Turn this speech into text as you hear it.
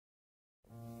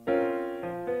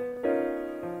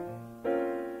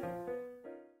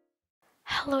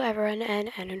Hello everyone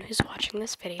and anyone who's watching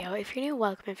this video. If you're new,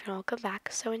 welcome. If you're not, welcome back.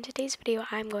 So in today's video,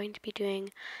 I'm going to be doing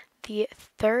the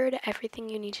third everything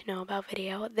you need to know about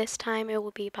video. This time it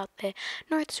will be about the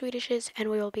North Swedishes, and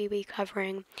we will be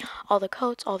covering all the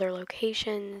coats, all their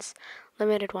locations,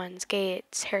 limited ones,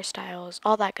 gaits, hairstyles,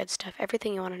 all that good stuff,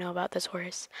 everything you want to know about this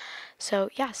horse. So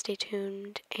yeah, stay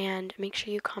tuned and make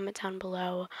sure you comment down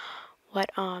below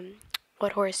what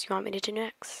horse you want me to do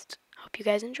next. Hope you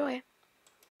guys enjoy.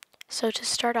 So to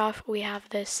start off, we have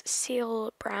this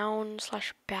seal brown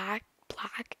 / black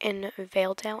in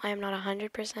Valedale. I am not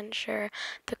 100% sure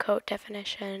the coat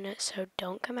definition, so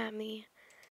don't come at me.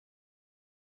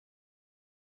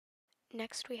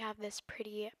 Next we have this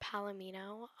pretty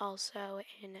Palomino, also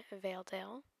in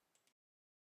Valedale.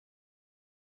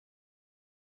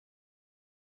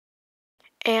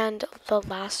 And the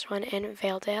last one in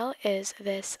Valedale is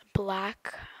this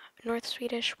black North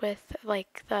Swedish with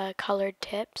like the colored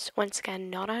tips. Once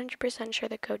again, not 100% sure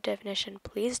the code definition.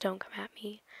 Please don't come at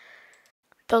me.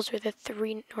 Those were the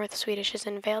three North Swedishes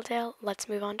in Valedale. Let's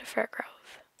move on to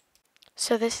Firgrove.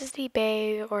 So this is the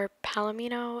Bay or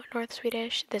Palomino North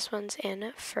Swedish. This one's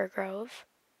in Firgrove.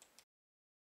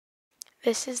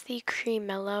 This is the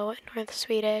Cremello North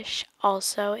Swedish,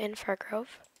 also in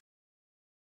Firgrove.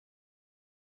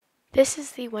 This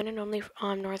is the one and only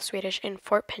North Swedish in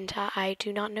Fort Pinta. I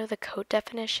do not know the coat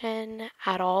definition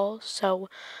at all, so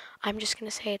I'm just going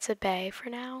to say it's a Bay for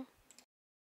now.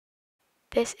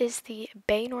 This is the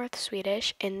Bay North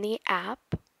Swedish in the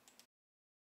app.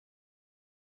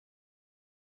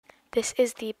 This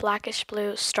is the blackish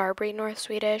blue Starbreed North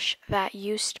Swedish that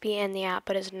used to be in the app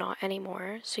but is not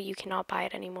anymore, so you cannot buy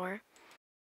it anymore.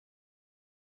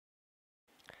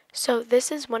 So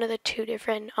this is one of the two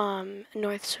different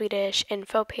North Swedish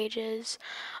info pages.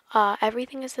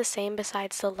 Everything is the same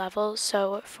besides the levels.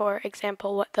 So for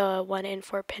example, what the one in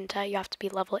Fort Pinta, you have to be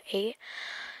level 8.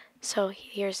 So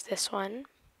here's this one.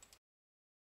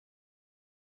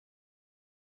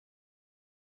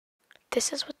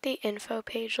 This is what the info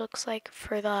page looks like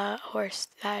for the horse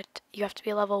that you have to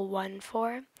be level 1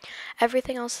 for.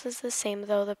 Everything else is the same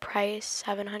though. The price,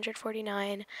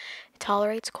 $749,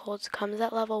 tolerates colds, comes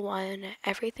at level 1.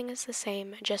 Everything is the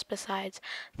same just besides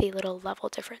the little level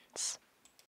difference.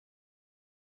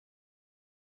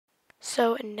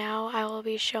 So now I will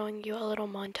be showing you a little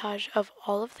montage of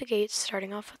all of the gaits,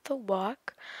 starting off with the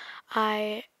walk.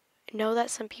 I know that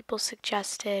some people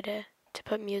suggested to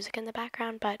put music in the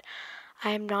background, but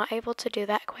I am not able to do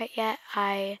that quite yet.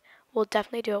 I will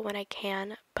definitely do it when I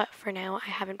can, but for now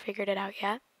I haven't figured it out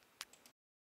yet.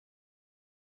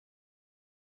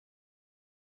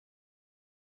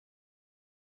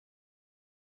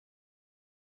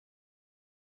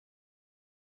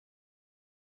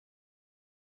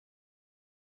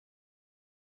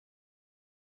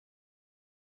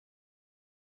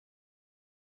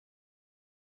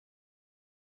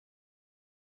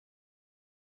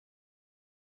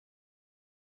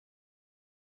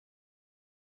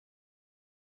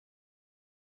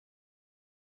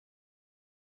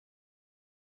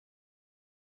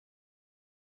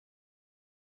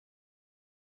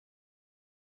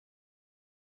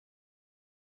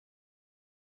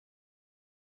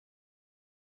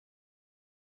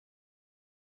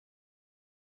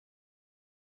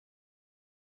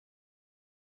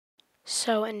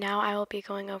 So now I will be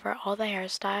going over all the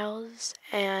hairstyles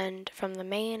and from the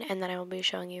mane, and then I will be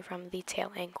showing you from the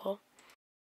tail angle.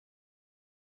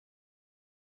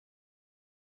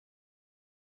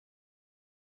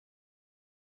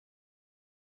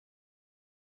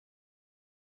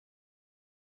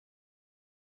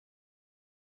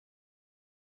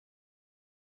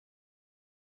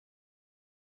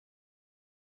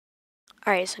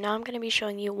 Alright, so now I'm going to be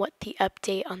showing you what the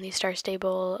update on the Star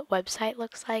Stable website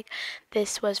looks like.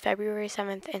 This was February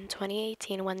 7th in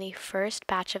 2018 when the first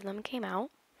batch of them came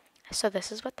out. So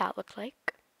this is what that looked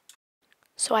like.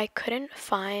 So I couldn't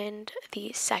find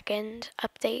the second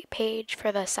update page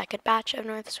for the second batch of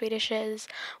North Swedishes,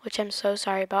 which I'm so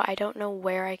sorry about. I don't know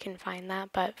where I can find that,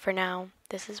 but for now,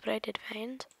 this is what I did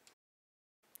find.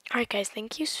 Alright guys,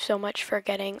 thank you so much for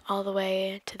getting all the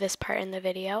way to this part in the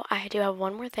video. I do have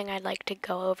one more thing I'd like to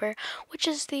go over, which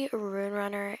is the Rune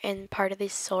Runner in part of the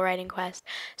soul riding quest.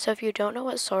 So if you don't know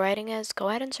what soul riding is, go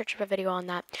ahead and search up a video on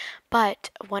that. But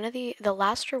one of the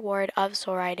last reward of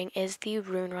soul riding is the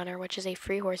Rune Runner, which is a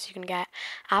free horse you can get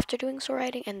after doing soul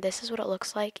riding, and this is what it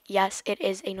looks like. Yes, it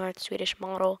is a North Swedish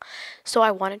model, so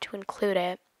I wanted to include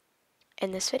it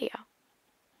in this video.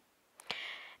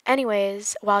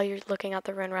 Anyways, while you're looking at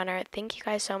the Rune Runner, thank you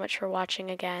guys so much for watching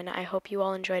again. I hope you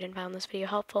all enjoyed and found this video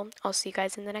helpful. I'll see you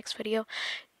guys in the next video.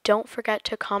 don't forget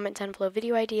to comment down below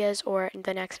video ideas or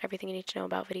the next everything you need to know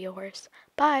about Video Horse.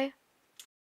 Bye!